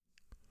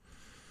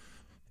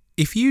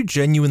If you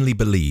genuinely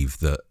believe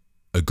that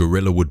a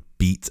gorilla would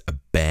beat a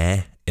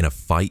bear in a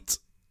fight,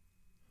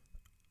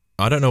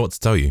 I don't know what to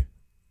tell you.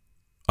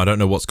 I don't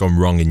know what's gone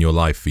wrong in your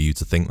life for you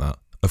to think that.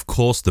 Of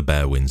course the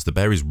bear wins. The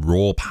bear is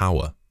raw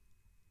power.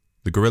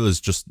 The gorilla's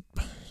just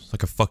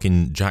like a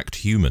fucking jacked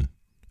human.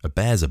 A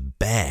bear's a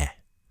bear.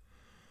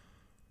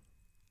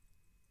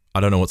 I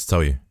don't know what to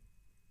tell you.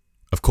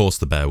 Of course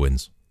the bear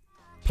wins.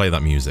 Play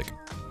that music.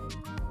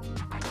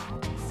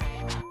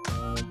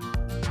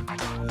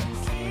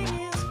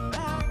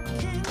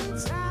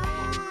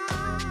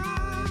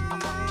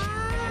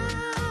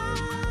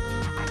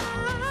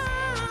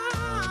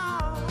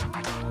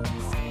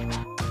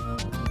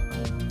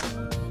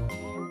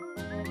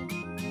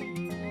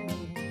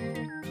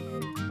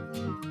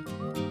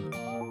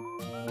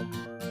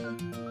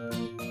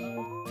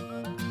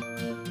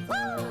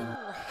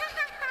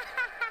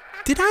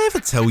 Did I ever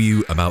tell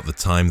you about the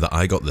time that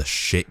I got the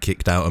shit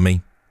kicked out of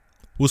me?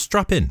 Well,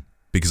 strap in,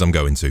 because I'm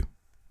going to.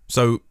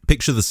 So,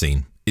 picture the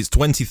scene. It's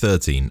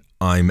 2013.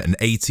 I'm an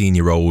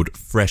 18-year-old,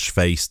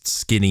 fresh-faced,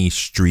 skinny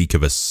streak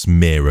of a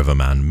smear of a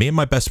man. Me and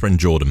my best friend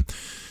Jordan,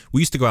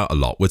 we used to go out a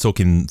lot. We're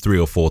talking 3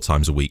 or 4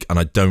 times a week, and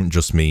I don't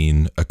just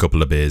mean a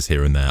couple of beers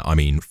here and there. I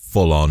mean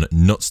full-on,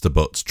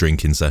 nuts-to-butts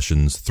drinking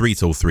sessions, 3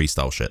 till 3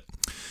 style shit.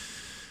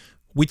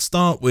 We'd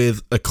start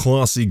with a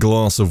classy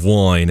glass of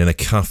wine in a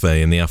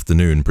cafe in the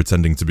afternoon,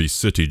 pretending to be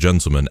city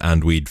gentlemen,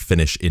 and we'd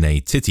finish in a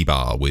titty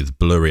bar with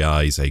blurry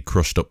eyes, a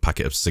crushed up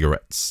packet of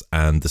cigarettes,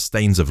 and the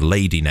stains of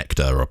lady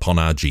nectar upon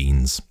our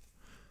jeans.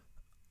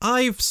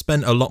 I've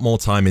spent a lot more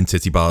time in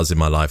titty bars in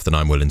my life than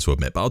I'm willing to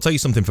admit, but I'll tell you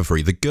something for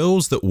free. The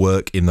girls that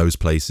work in those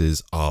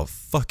places are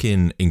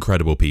fucking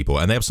incredible people,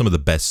 and they have some of the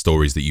best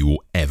stories that you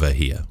will ever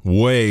hear.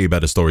 Way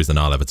better stories than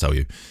I'll ever tell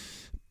you.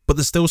 But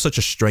there's still such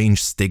a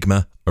strange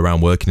stigma around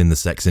working in the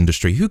sex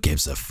industry. Who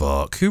gives a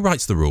fuck? Who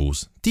writes the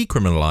rules?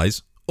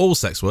 Decriminalise all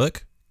sex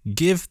work.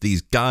 Give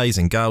these guys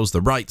and gals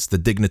the rights, the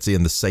dignity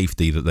and the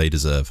safety that they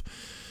deserve.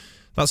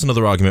 That's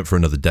another argument for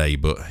another day,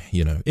 but,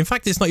 you know, in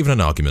fact, it's not even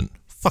an argument.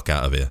 Fuck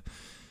out of here.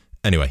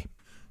 Anyway,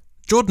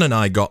 Jordan and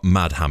I got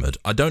mad hammered.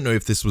 I don't know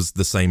if this was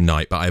the same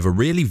night, but I have a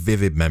really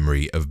vivid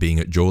memory of being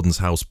at Jordan's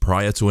house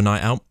prior to a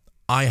night out.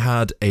 I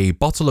had a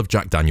bottle of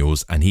Jack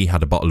Daniels and he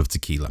had a bottle of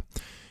tequila.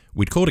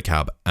 We'd called a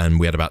cab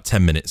and we had about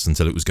 10 minutes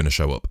until it was going to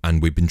show up,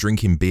 and we'd been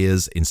drinking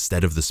beers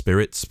instead of the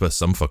spirits for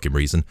some fucking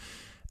reason.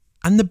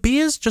 And the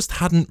beers just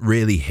hadn't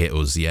really hit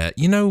us yet.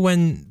 You know,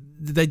 when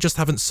they just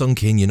haven't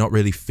sunk in, you're not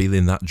really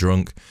feeling that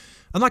drunk.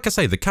 And like I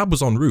say, the cab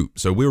was en route,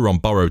 so we were on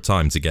borrowed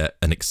time to get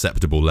an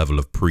acceptable level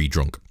of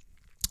pre-drunk.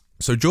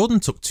 So Jordan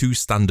took 2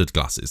 standard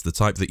glasses, the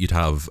type that you'd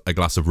have a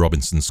glass of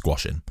Robinson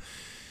squash in.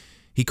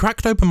 He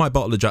cracked open my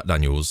bottle of Jack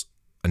Daniels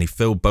and he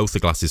filled both the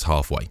glasses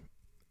halfway.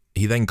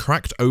 He then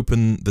cracked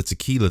open the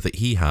tequila that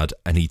he had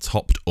and he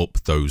topped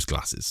up those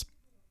glasses.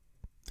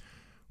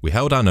 We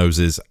held our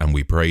noses and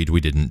we prayed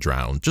we didn't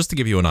drown, just to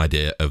give you an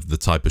idea of the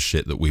type of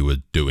shit that we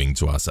were doing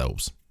to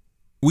ourselves.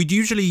 We'd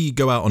usually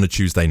go out on a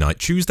Tuesday night.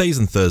 Tuesdays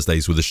and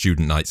Thursdays were the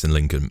student nights in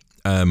Lincoln.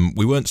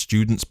 We weren't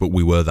students, but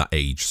we were that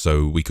age,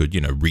 so we could,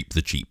 reap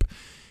the cheap.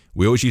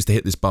 We always used to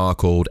hit this bar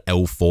called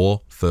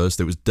L4 first.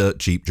 It was dirt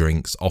cheap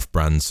drinks,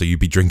 off-brand, so you'd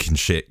be drinking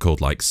shit called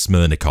like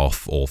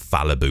Smirnoff or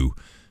Falabu.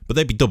 But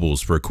they'd be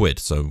doubles for £1,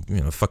 so,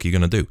 fuck you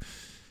gonna do?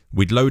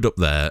 We'd load up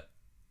there.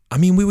 I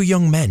mean, we were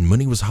young men.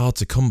 Money was hard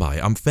to come by.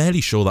 I'm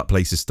fairly sure that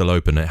place is still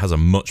open. It has a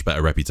much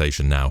better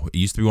reputation now. It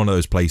used to be one of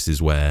those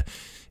places where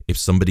if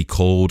somebody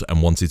called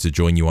and wanted to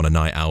join you on a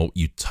night out,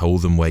 you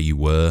told them where you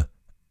were,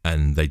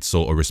 and they'd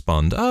sort of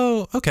respond,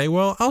 oh, okay,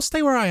 well, I'll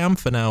stay where I am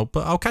for now,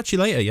 but I'll catch you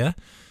later, yeah?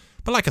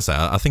 But like I said,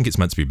 I think it's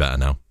meant to be better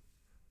now.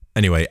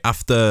 Anyway,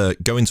 after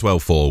going to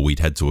L4, we'd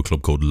head to a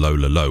club called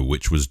Lola Low,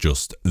 which was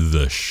just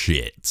the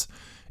shit.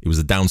 It was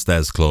a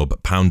downstairs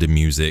club, pounding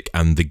music,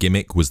 and the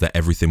gimmick was that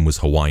everything was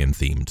Hawaiian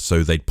themed.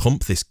 So they'd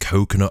pump this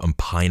coconut and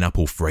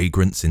pineapple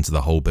fragrance into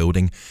the whole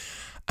building,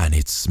 and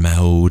it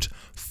smelled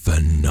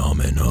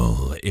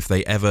phenomenal. If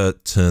they ever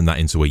turned that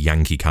into a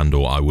Yankee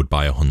candle, I would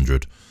buy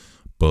 100.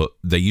 But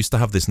they used to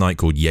have this night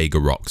called Jaeger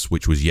Rocks,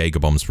 which was Jaeger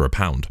bombs for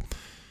 £1.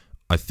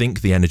 I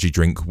think the energy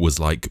drink was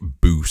like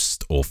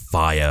Boost or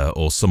Fire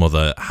or some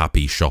other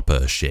happy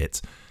shopper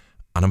shit.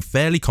 And I'm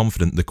fairly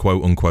confident the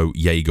quote-unquote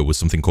Jaeger was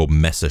something called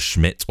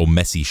Messerschmitt, or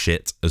Messy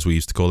Shit, as we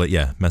used to call it.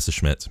 Yeah,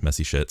 Messerschmitt,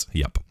 Messy Shit,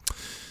 yep.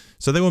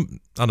 So they were,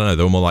 they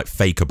were more like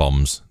Faker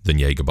bombs than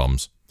Jaeger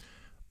bombs.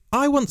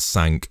 I once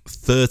sank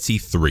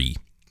 33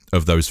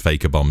 of those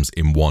Faker bombs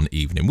in one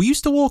evening. We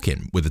used to walk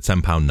in with a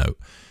 £10 note.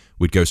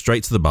 We'd go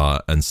straight to the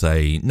bar and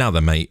say, now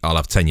then, mate, I'll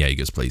have 10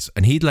 Jaegers, please.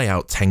 And he'd lay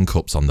out 10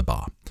 cups on the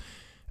bar.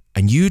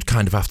 And you'd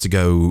kind of have to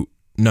go,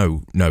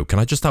 no, can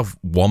I just have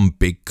one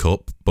big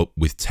cup, but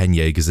with 10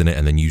 Jaegers in it,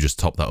 and then you just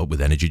top that up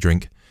with energy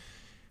drink?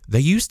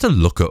 They used to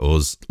look at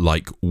us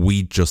like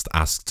we'd just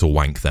asked to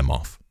wank them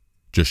off.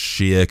 Just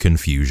sheer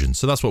confusion.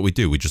 So that's what we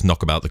do. We just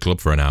knock about the club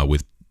for an hour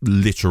with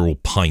literal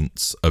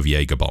pints of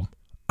Jaeger bomb.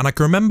 And I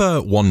can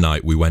remember one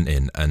night we went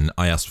in and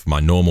I asked for my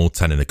normal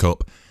 10 in a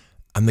cup,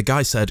 and the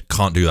guy said,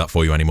 can't do that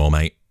for you anymore,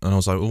 mate. And I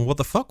was like, well, what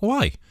the fuck?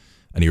 Why?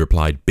 And he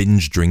replied,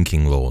 binge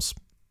drinking laws.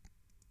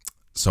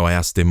 So I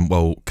asked him,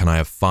 well, can I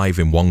have 5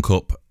 in one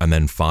cup and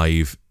then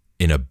 5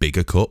 in a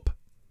bigger cup?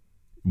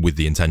 With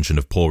the intention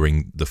of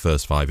pouring the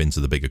first 5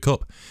 into the bigger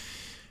cup.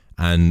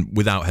 And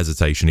without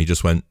hesitation, he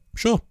just went,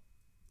 sure.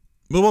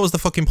 Well, what was the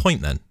fucking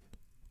point then?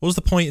 What was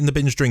the point in the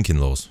binge drinking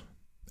laws?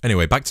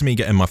 Anyway, back to me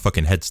getting my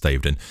fucking head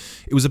staved in.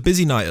 It was a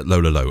busy night at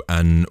Lola Low,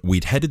 and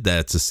we'd headed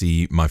there to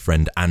see my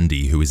friend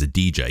Andy, who is a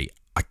DJ.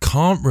 I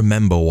can't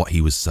remember what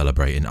he was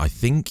celebrating. I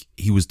think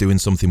he was doing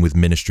something with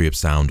Ministry of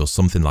Sound or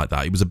something like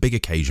that. It was a big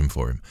occasion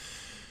for him.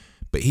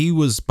 But he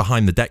was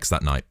behind the decks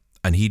that night,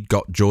 and he'd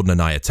got Jordan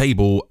and I a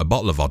table, a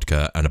bottle of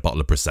vodka, and a bottle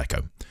of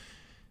Prosecco.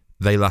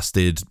 They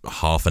lasted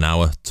half an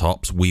hour,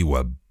 tops. We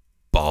were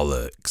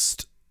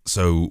bollocksed.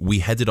 So we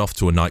headed off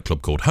to a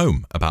nightclub called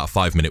Home, about a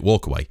 5-minute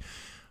walk away.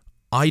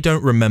 I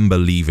don't remember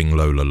leaving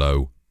Lola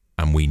Low,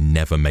 and we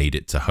never made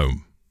it to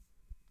Home.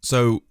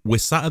 So we're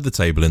sat at the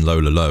table in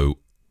Lola Low,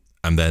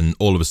 and then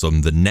all of a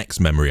sudden, the next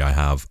memory I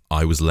have,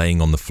 I was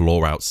laying on the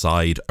floor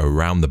outside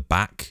around the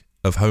back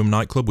of Home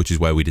nightclub, which is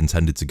where we'd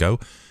intended to go.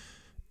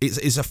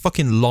 It's a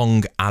fucking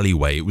long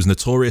alleyway. It was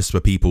notorious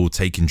for people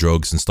taking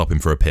drugs and stopping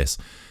for a piss.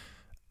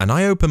 And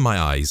I open my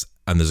eyes,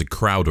 and there's a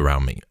crowd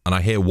around me, and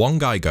I hear one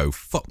guy go,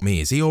 "Fuck me,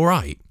 is he all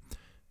right?"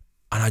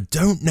 And I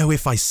don't know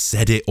if I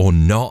said it or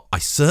not. I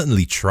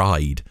certainly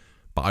tried.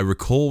 But I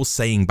recall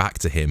saying back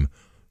to him,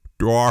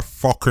 "Do I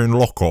fucking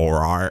look all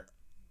right?"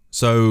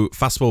 So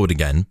fast forward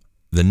again.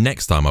 The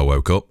next time I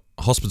woke up,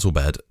 hospital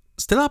bed,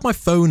 still had my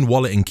phone,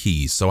 wallet and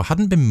keys, so I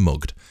hadn't been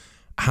mugged.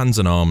 Hands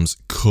and arms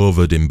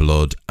covered in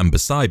blood, and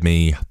beside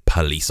me,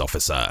 police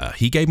officer.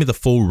 He gave me the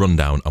full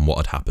rundown on what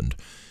had happened.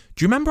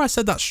 Do you remember I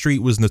said that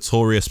street was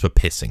notorious for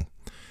pissing?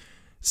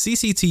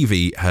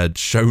 CCTV had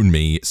shown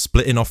me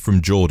splitting off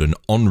from Jordan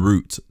en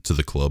route to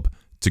the club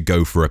to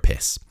go for a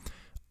piss.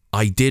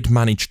 I did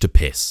manage to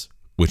piss,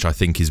 which I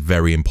think is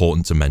very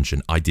important to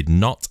mention. I did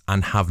not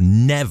and have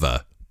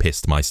never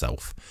pissed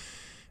myself.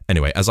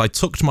 Anyway, as I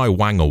tucked my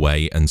wang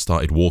away and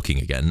started walking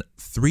again,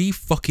 3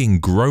 fucking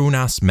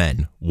grown-ass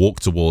men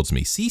walked towards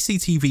me.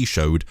 CCTV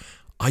showed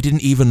I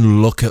didn't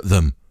even look at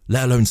them,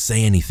 let alone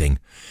say anything.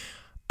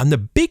 And the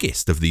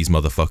biggest of these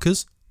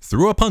motherfuckers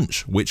threw a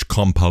punch, which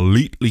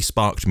completely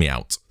sparked me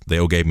out. They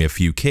all gave me a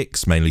few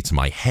kicks, mainly to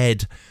my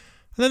head,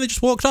 and then they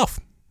just walked off.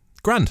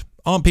 Grand.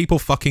 Aren't people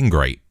fucking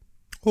great?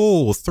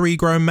 Oh, 3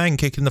 grown men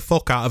kicking the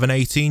fuck out of an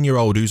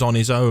 18-year-old who's on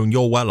his own.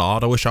 You're well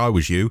hard. I wish I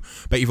was you.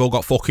 Bet you've all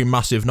got fucking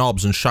massive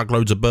knobs and shag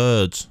loads of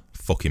birds.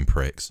 Fucking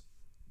pricks.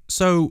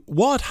 So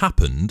what had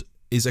happened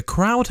is a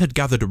crowd had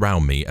gathered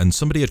around me, and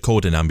somebody had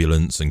called an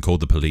ambulance and called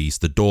the police.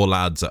 The door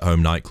lads at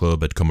Home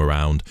nightclub had come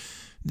around.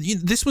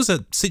 This was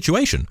a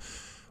situation.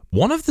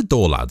 One of the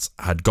door lads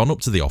had gone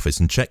up to the office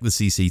and checked the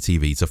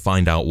CCTV to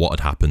find out what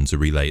had happened to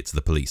relay it to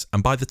the police.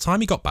 And by the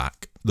time he got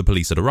back, the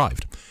police had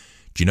arrived.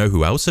 Do you know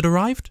who else had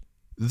arrived?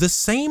 The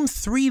same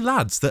 3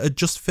 lads that had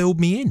just filled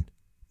me in.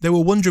 They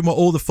were wondering what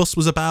all the fuss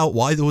was about,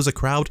 why there was a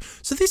crowd.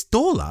 So this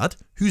door lad,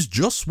 who's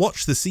just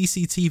watched the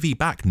CCTV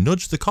back,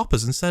 nudged the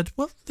coppers and said,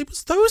 well, it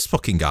was those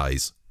fucking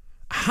guys.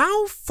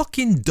 How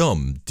fucking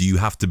dumb do you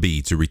have to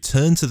be to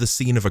return to the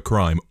scene of a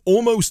crime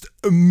almost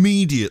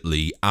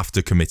immediately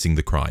after committing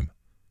the crime?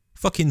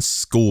 Fucking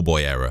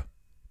schoolboy error.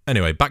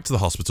 Anyway, back to the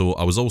hospital.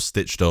 I was all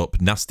stitched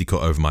up, nasty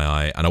cut over my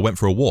eye, and I went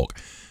for a walk.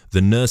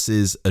 The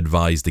nurses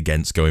advised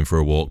against going for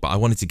a walk, but I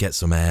wanted to get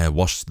some air,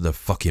 wash the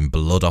fucking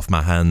blood off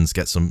my hands,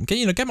 get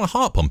my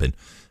heart pumping,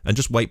 and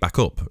just wake back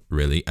up,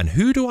 really. And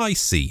who do I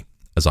see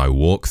as I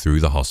walk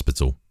through the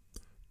hospital?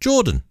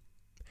 Jordan,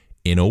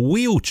 in a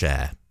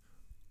wheelchair.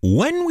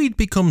 When we'd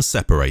become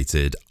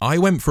separated, I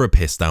went for a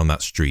piss down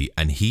that street,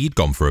 and he'd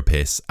gone for a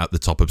piss at the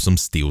top of some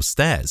steel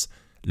stairs,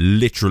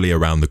 literally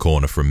around the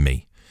corner from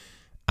me.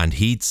 And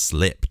he'd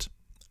slipped,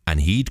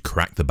 and he'd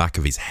cracked the back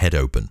of his head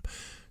open.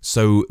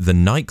 So the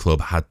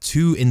nightclub had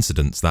 2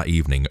 incidents that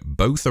evening,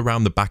 both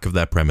around the back of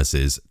their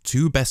premises.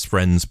 2 best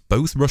friends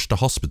both rushed to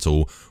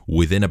hospital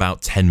within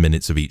about 10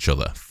 minutes of each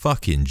other.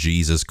 Fucking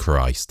Jesus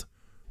Christ.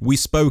 We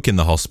spoke in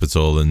the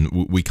hospital, and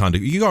we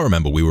you gotta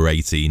remember, we were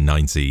 18,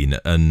 19,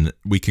 and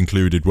we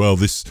concluded, well,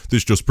 this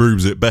just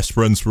proves it, best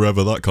friends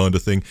forever, that kind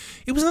of thing.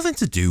 It was nothing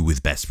to do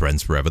with best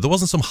friends forever. There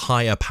wasn't some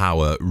higher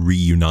power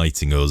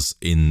reuniting us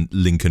in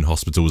Lincoln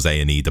Hospital's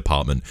A&E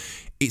department.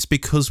 It's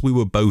because we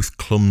were both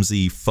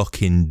clumsy,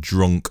 fucking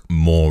drunk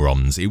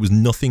morons. It was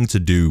nothing to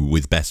do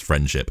with best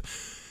friendship.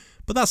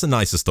 But that's a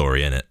nicer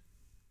story, innit?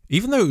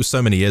 Even though it was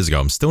so many years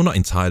ago, I'm still not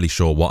entirely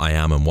sure what I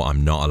am and what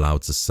I'm not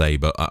allowed to say,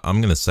 but I'm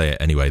going to say it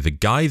anyway. The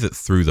guy that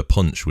threw the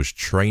punch was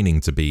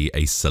training to be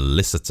a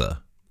solicitor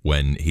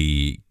when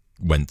he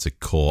went to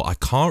court. I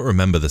can't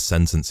remember the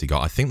sentence he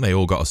got. I think they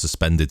all got a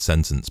suspended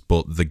sentence,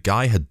 but the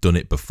guy had done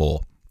it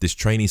before. This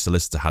trainee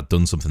solicitor had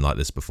done something like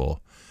this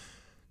before.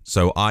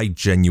 So I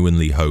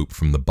genuinely hope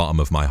from the bottom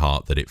of my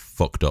heart that it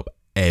fucked up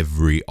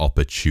every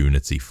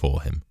opportunity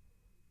for him.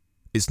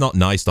 It's not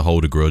nice to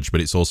hold a grudge,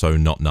 but it's also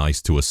not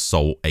nice to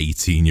assault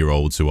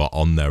 18-year-olds who are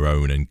on their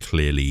own and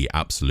clearly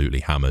absolutely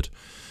hammered.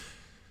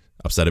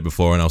 I've said it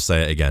before and I'll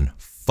say it again.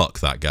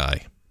 Fuck that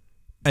guy.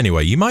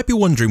 Anyway, you might be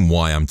wondering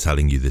why I'm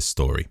telling you this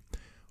story.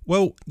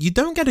 Well, you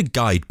don't get a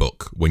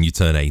guidebook when you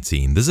turn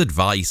 18. There's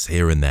advice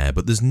here and there,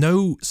 but there's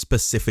no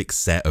specific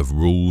set of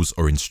rules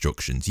or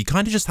instructions. You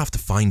kind of just have to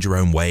find your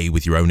own way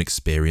with your own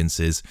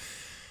experiences.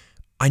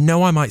 I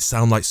know I might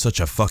sound like such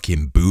a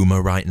fucking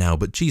boomer right now,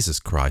 but Jesus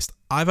Christ,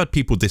 I've had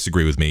people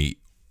disagree with me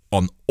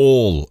on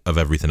all of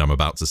everything I'm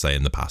about to say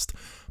in the past.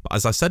 But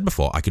as I said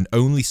before, I can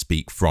only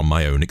speak from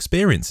my own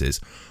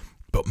experiences.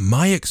 But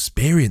my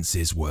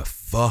experiences were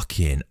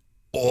fucking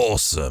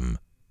awesome.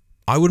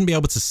 I wouldn't be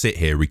able to sit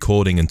here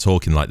recording and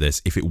talking like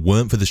this if it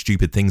weren't for the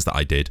stupid things that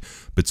I did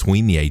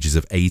between the ages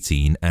of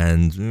 18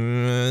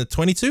 and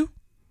 22.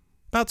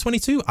 About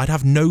 22, I'd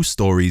have no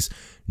stories,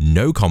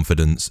 no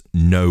confidence,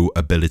 no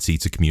ability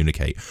to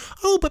communicate.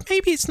 Oh, but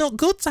maybe it's not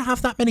good to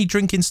have that many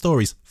drinking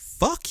stories.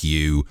 Fuck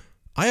you.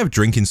 I have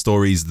drinking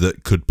stories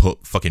that could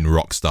put fucking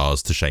rock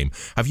stars to shame.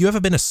 Have you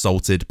ever been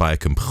assaulted by a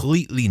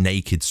completely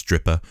naked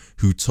stripper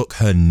who took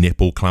her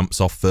nipple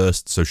clamps off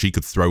first so she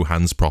could throw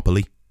hands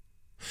properly?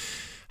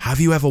 Have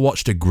you ever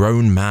watched a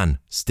grown man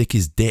stick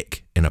his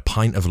dick in a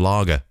pint of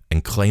lager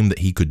and claim that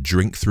he could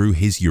drink through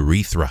his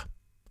urethra?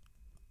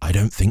 I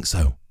don't think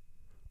so.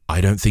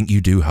 I don't think you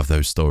do have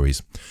those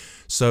stories.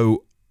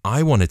 So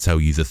I want to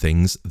tell you the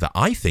things that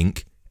I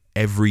think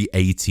every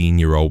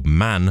 18-year-old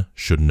man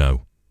should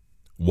know.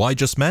 Why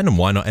just men and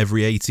why not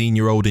every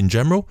 18-year-old in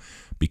general?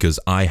 Because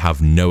I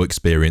have no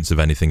experience of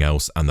anything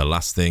else, and the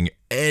last thing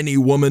any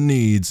woman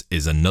needs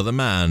is another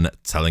man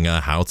telling her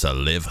how to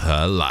live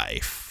her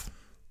life.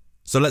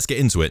 So let's get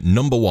into it.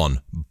 Number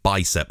 1,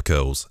 bicep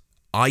curls.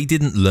 I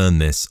didn't learn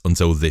this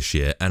until this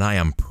year, and I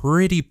am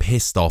pretty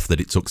pissed off that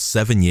it took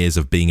 7 years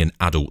of being an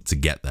adult to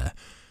get there.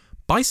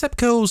 Bicep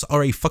curls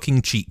are a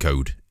fucking cheat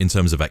code in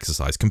terms of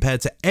exercise.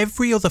 Compared to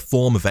every other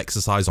form of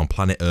exercise on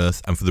planet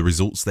Earth and for the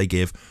results they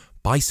give,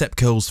 bicep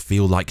curls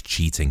feel like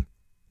cheating.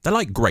 They're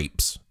like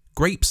grapes.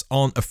 Grapes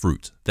aren't a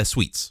fruit. They're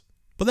sweets.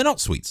 But they're not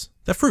sweets.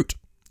 They're fruit.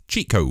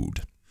 Cheat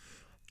code.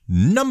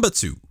 Number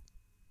 2.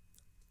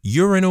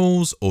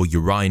 Urinals or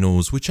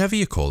urinals, whichever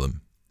you call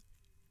them.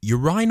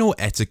 Urinal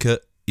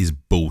etiquette is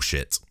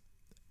bullshit.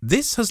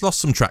 This has lost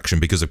some traction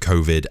because of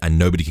COVID and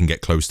nobody can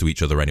get close to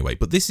each other anyway,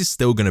 but this is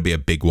still going to be a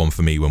big one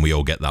for me when we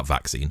all get that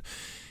vaccine.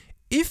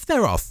 If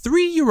there are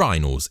 3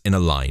 urinals in a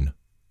line,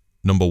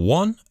 number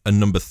 1 and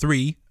number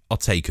 3 are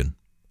taken,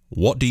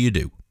 what do you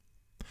do?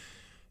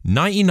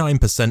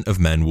 99%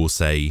 of men will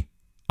say,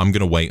 I'm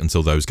going to wait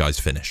until those guys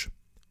finish.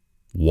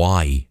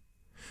 Why?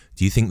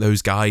 Do you think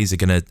those guys are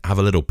going to have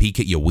a little peek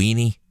at your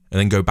weenie and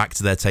then go back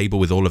to their table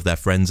with all of their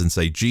friends and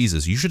say,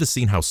 Jesus, you should have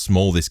seen how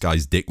small this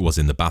guy's dick was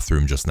in the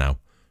bathroom just now?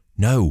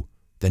 No,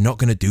 they're not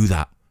going to do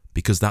that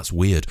because that's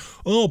weird.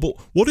 Oh, but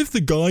what if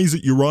the guys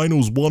at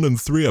urinals 1 and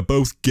 3 are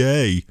both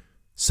gay?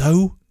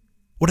 So?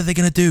 What are they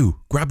going to do?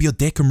 Grab your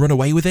dick and run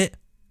away with it?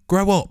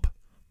 Grow up.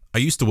 I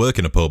used to work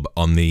in a pub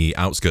on the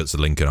outskirts of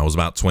Lincoln. I was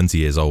about 20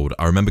 years old.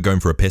 I remember going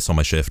for a piss on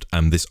my shift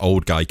and this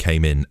old guy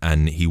came in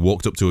and he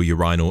walked up to a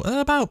urinal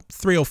about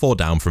 3 or 4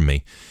 down from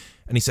me.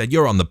 And he said,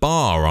 you're on the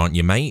bar, aren't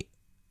you, mate?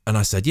 And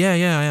I said, yeah,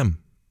 I am.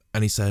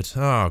 And he said,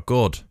 oh,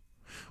 good.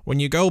 When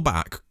you go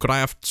back, could I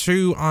have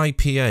 2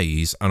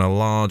 IPAs and a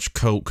large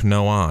Coke,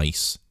 no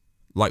ice?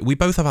 Like, we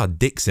both have our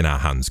dicks in our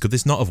hands. Could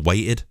this not have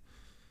waited?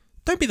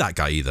 Don't be that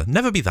guy either.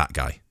 Never be that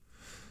guy.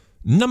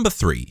 Number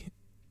 3.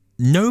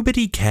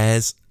 Nobody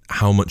cares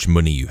how much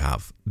money you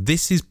have.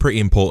 This is pretty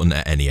important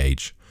at any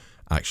age.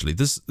 Actually,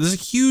 there's a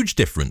huge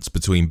difference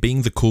between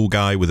being the cool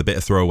guy with a bit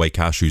of throwaway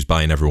cash who's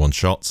buying everyone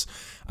shots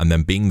and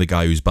then being the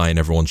guy who's buying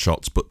everyone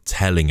shots but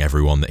telling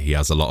everyone that he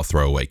has a lot of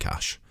throwaway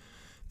cash.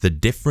 The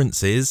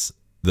difference is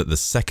that the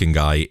second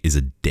guy is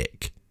a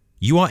dick.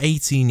 You are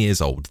 18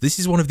 years old. This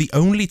is one of the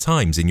only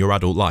times in your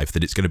adult life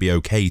that it's going to be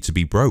okay to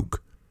be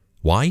broke.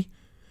 Why?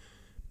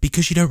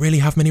 Because you don't really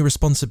have many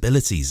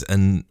responsibilities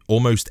and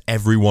almost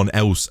everyone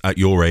else at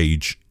your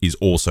age is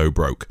also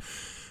broke.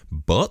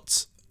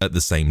 But at the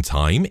same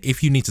time,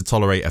 if you need to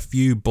tolerate a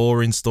few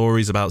boring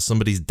stories about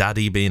somebody's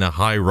daddy being a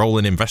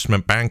high-rolling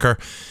investment banker,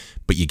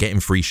 but you're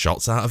getting free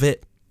shots out of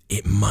it,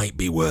 it might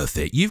be worth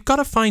it. You've got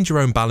to find your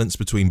own balance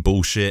between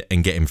bullshit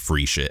and getting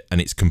free shit,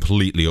 and it's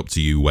completely up to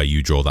you where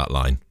you draw that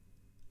line.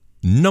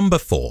 Number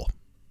 4.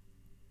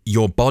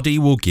 Your body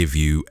will give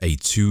you a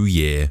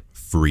 2-year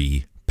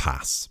free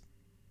pass.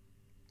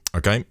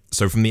 Okay,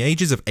 so from the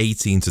ages of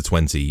 18 to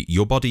 20,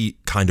 your body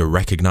kind of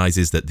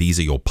recognizes that these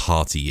are your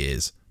party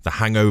years. The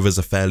hangovers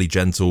are fairly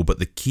gentle, but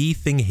the key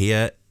thing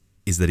here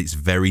is that it's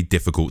very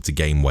difficult to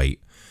gain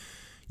weight.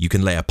 You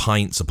can layer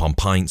pints upon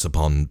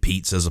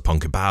pizzas, upon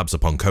kebabs,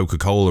 upon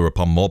Coca-Cola,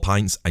 upon more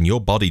pints, and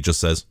your body just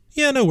says,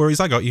 yeah, no worries,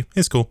 I got you,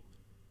 it's cool.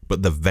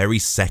 But the very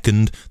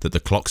second that the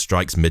clock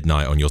strikes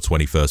midnight on your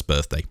 21st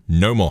birthday,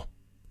 no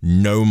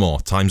more,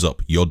 time's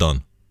up, you're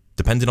done.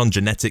 Depending on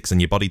genetics and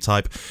your body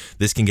type,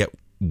 this can get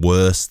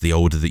worse the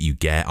older that you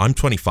get. I'm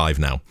 25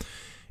 now.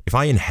 If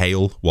I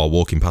inhale while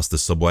walking past the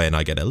subway and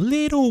I get a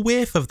little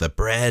whiff of the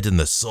bread and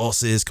the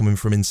sauces coming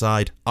from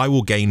inside, I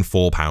will gain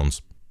 4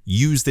 pounds.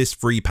 Use this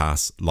free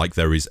pass like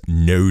there is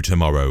no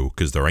tomorrow,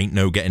 because there ain't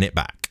no getting it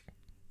back.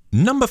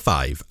 Number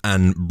 5,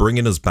 and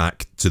bringing us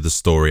back to the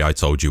story I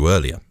told you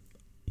earlier.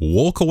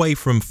 Walk away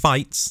from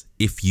fights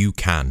if you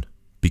can,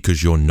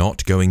 because you're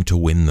not going to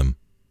win them.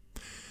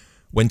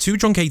 When two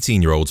drunk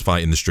 18-year-olds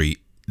fight in the street,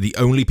 the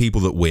only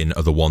people that win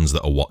are the ones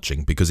that are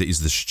watching, because it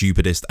is the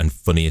stupidest and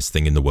funniest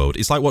thing in the world.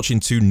 It's like watching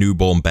two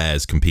newborn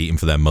bears competing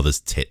for their mother's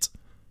tit.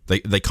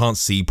 They can't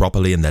see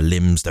properly and their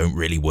limbs don't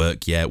really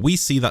work yet. We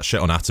see that shit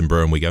on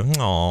Attenborough and we go,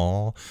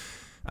 aww.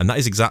 And that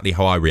is exactly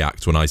how I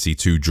react when I see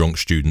two drunk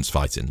students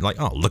fighting.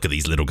 Like, oh, look at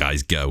these little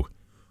guys go.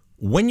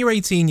 When you're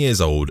 18 years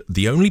old,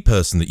 the only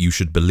person that you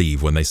should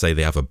believe when they say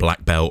they have a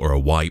black belt or a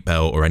white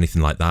belt or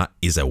anything like that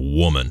is a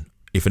woman.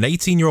 If an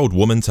 18-year-old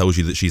woman tells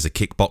you that she's a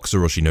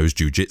kickboxer or she knows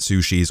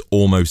jiu-jitsu, she is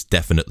almost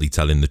definitely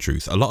telling the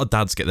truth. A lot of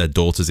dads get their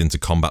daughters into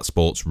combat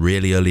sports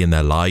really early in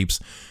their lives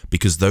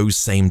because those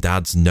same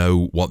dads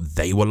know what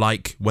they were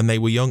like when they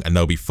were young, and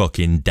they'll be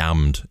fucking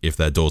damned if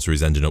their daughter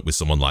is ending up with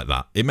someone like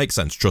that. It makes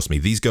sense, trust me.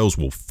 These girls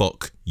will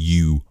fuck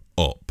you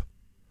up.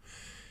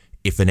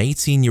 If an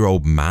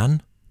 18-year-old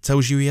man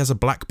tells you he has a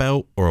black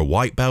belt or a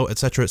white belt,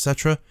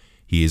 etc.,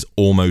 he is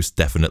almost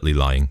definitely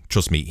lying.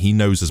 Trust me, he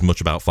knows as much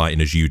about fighting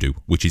as you do,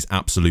 which is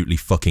absolutely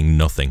fucking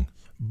nothing.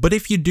 But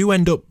if you do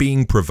end up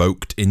being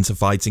provoked into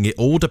fighting, it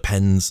all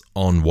depends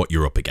on what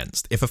you're up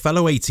against. If a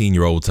fellow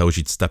 18-year-old tells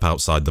you to step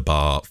outside the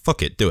bar,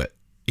 fuck it, do it.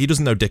 He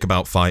doesn't know dick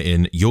about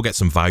fighting, you'll get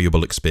some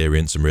valuable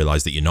experience and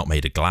realise that you're not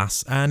made of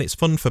glass, and it's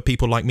fun for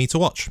people like me to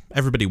watch.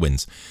 Everybody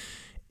wins.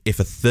 If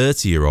a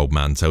 30-year-old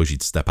man tells you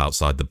to step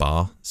outside the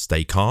bar,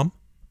 stay calm,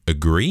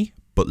 agree,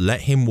 but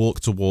let him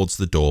walk towards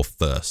the door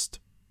first.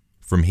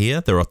 From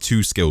here, there are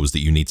two skills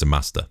that you need to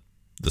master: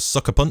 the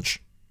sucker punch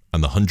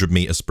and the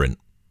 100-meter sprint.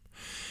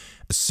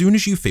 As soon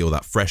as you feel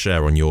that fresh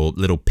air on your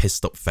little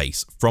pissed up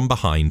face, from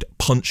behind,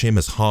 punch him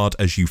as hard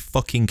as you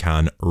fucking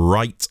can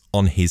right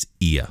on his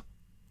ear.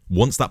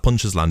 Once that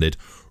punch has landed,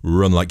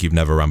 run like you've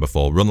never ran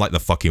before. Run like the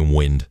fucking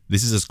wind.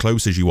 This is as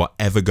close as you are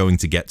ever going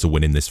to get to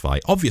winning this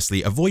fight.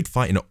 Obviously, avoid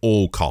fighting at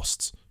all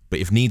costs, but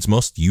if needs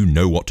must, you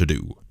know what to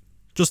do.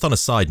 Just on a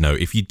side note,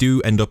 if you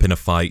do end up in a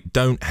fight,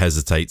 don't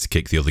hesitate to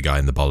kick the other guy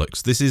in the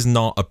bollocks. This is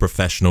not a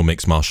professional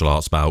mixed martial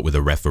arts bout with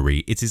a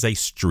referee. It is a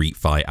street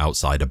fight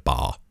outside a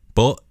bar.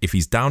 But if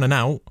he's down and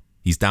out,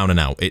 he's down and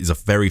out. It is a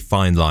very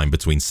fine line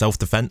between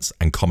self-defense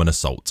and common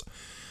assault.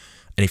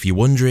 And if you're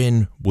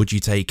wondering, would you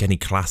take any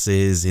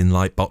classes in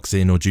like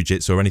boxing or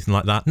jiu-jitsu or anything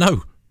like that?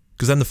 No,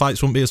 because then the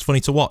fights wouldn't be as funny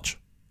to watch.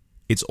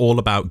 It's all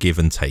about give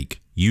and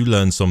take. You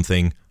learn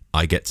something,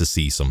 I get to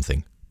see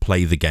something.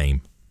 Play the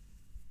game.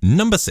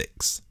 Number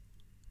 6.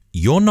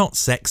 You're not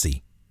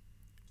sexy.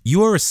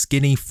 You are a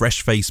skinny,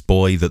 fresh-faced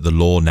boy that the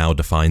law now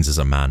defines as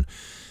a man.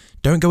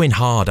 Don't go in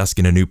hard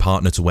asking a new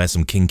partner to wear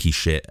some kinky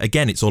shit.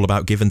 Again, it's all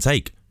about give and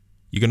take.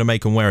 You're going to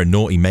make them wear a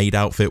naughty maid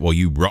outfit while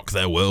you rock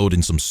their world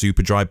in some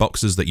super dry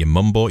boxers that your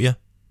mum bought you?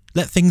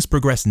 Let things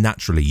progress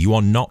naturally. You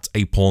are not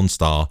a porn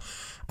star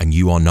and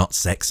you are not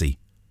sexy.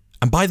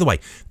 And by the way,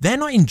 they're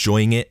not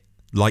enjoying it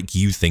like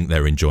you think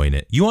they're enjoying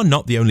it. You are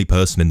not the only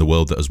person in the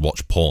world that has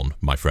watched porn,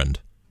 my friend.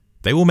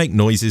 They will make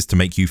noises to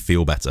make you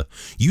feel better.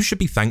 You should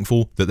be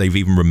thankful that they've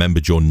even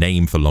remembered your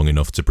name for long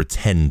enough to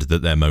pretend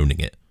that they're moaning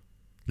it.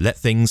 Let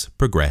things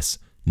progress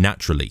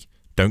naturally.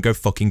 Don't go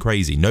fucking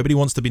crazy. Nobody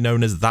wants to be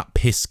known as that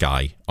piss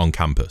guy on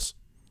campus.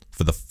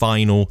 For the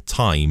final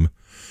time,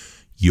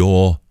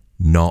 you're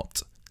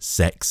not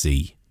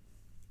sexy.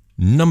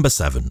 Number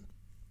 7.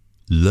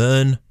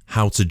 Learn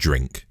how to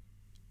drink.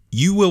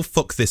 You will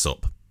fuck this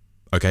up.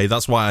 Okay,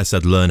 that's why I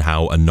said learn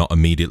how and not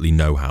immediately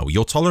know how.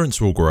 Your tolerance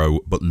will grow,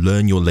 but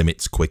learn your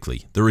limits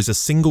quickly. There is a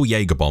single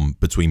Jaeger bomb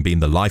between being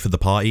the life of the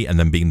party and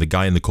then being the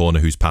guy in the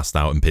corner who's passed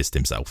out and pissed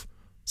himself.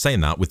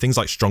 Saying that, with things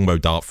like Strongbow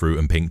Dark Fruit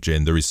and Pink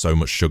Gin, there is so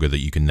much sugar that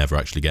you can never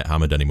actually get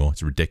hammered anymore.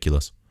 It's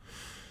ridiculous.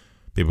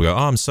 People go, oh,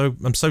 I'm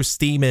so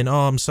steaming.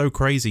 Oh, I'm so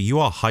crazy. You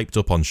are hyped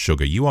up on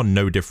sugar. You are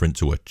no different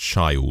to a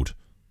child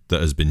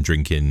that has been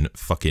drinking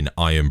fucking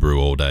Iron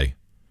Brew all day.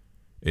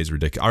 It's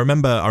ridiculous. I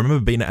remember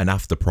being at an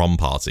after prom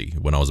party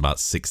when I was about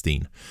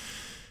 16.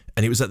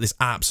 And it was at this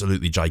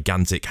absolutely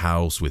gigantic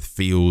house with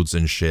fields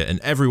and shit.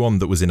 And everyone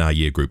that was in our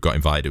year group got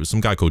invited. It was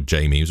some guy called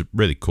Jamie. He was a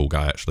really cool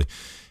guy, actually.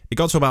 It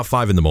got to about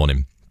 5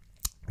 a.m.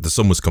 The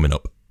sun was coming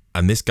up.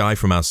 And this guy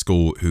from our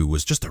school, who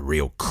was just a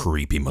real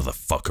creepy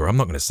motherfucker, I'm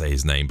not going to say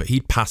his name, but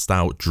he'd passed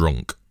out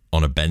drunk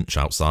on a bench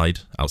outside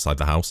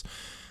the house.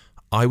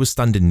 I was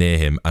standing near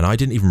him and I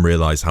didn't even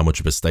realise how much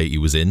of a state he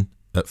was in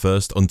at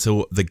first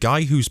until the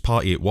guy whose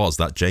party it was,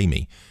 that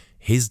Jamie,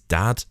 his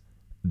dad,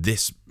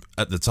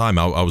 at the time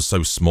I was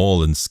so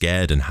small and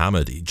scared and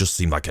hammered, he just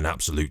seemed like an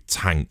absolute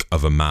tank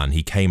of a man.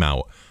 He came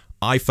out.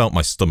 I felt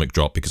my stomach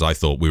drop because I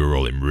thought we were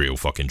all in real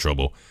fucking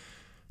trouble.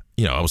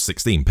 You know, I was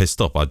 16,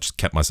 pissed up. I just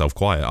kept myself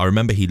quiet. I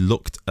remember he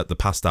looked at the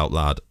passed out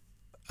lad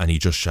and he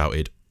just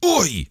shouted,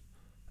 "Oi!"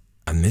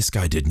 And this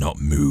guy did not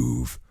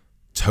move.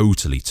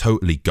 Totally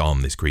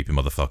gone, this creepy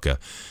motherfucker.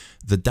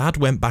 The dad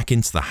went back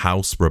into the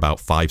house for about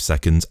 5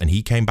 seconds and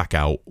he came back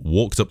out,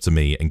 walked up to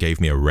me and gave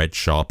me a red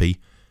Sharpie.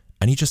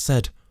 And he just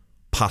said,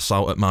 "Pass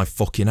out at my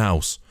fucking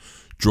house.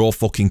 Draw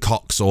fucking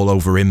cocks all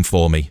over him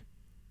for me."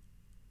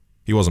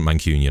 He wasn't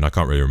Mancunian, I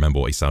can't really remember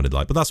what he sounded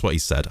like, but that's what he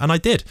said. And I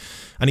did.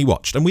 And he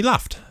watched, and we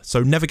laughed.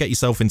 So never get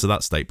yourself into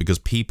that state, because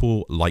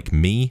people like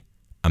me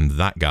and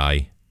that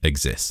guy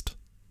exist.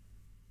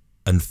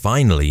 And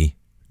finally,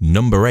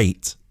 number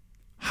 8,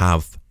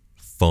 have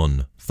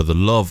fun. For the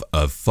love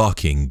of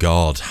fucking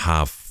God,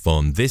 have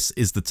fun. This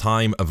is the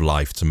time of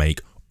life to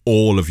make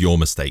all of your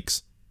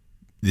mistakes.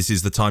 This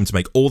is the time to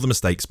make all the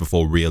mistakes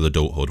before real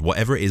adulthood.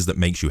 Whatever it is that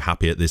makes you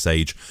happy at this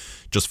age,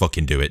 just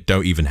fucking do it.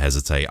 Don't even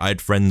hesitate. I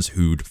had friends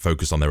who'd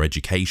focus on their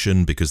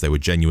education because they were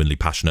genuinely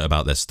passionate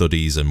about their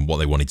studies and what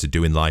they wanted to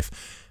do in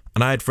life.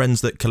 And I had friends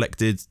that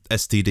collected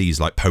STDs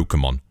like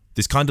Pokemon.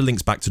 This kind of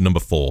links back to number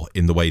 4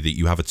 in the way that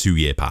you have a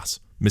 2-year pass.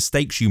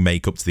 Mistakes you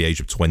make up to the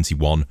age of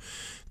 21,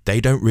 they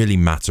don't really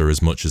matter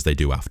as much as they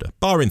do after,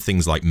 barring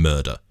things like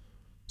murder.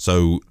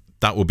 So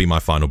that would be my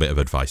final bit of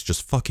advice.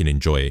 Just fucking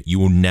enjoy it. You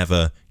will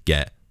never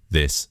get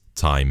this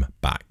time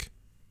back.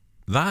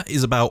 That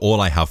is about all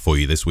I have for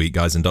you this week,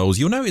 guys and dolls.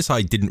 You'll notice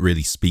I didn't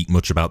really speak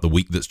much about the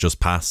week that's just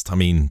passed. I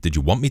mean, did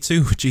you want me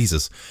to?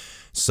 Jesus.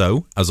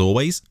 So, as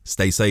always,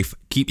 stay safe,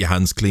 keep your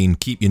hands clean,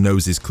 keep your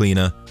noses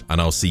cleaner,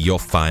 and I'll see your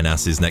fine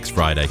asses next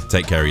Friday.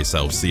 Take care of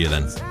yourselves. See you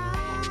then.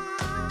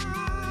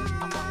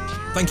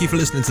 Thank you for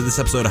listening to this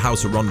episode of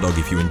House of Rondog.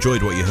 If you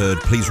enjoyed what you heard,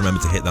 please remember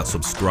to hit that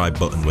subscribe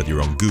button, whether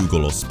you're on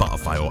Google or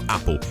Spotify or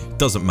Apple.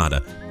 Doesn't matter.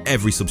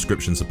 Every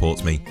subscription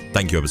supports me.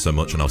 Thank you ever so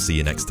much, and I'll see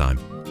you next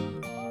time.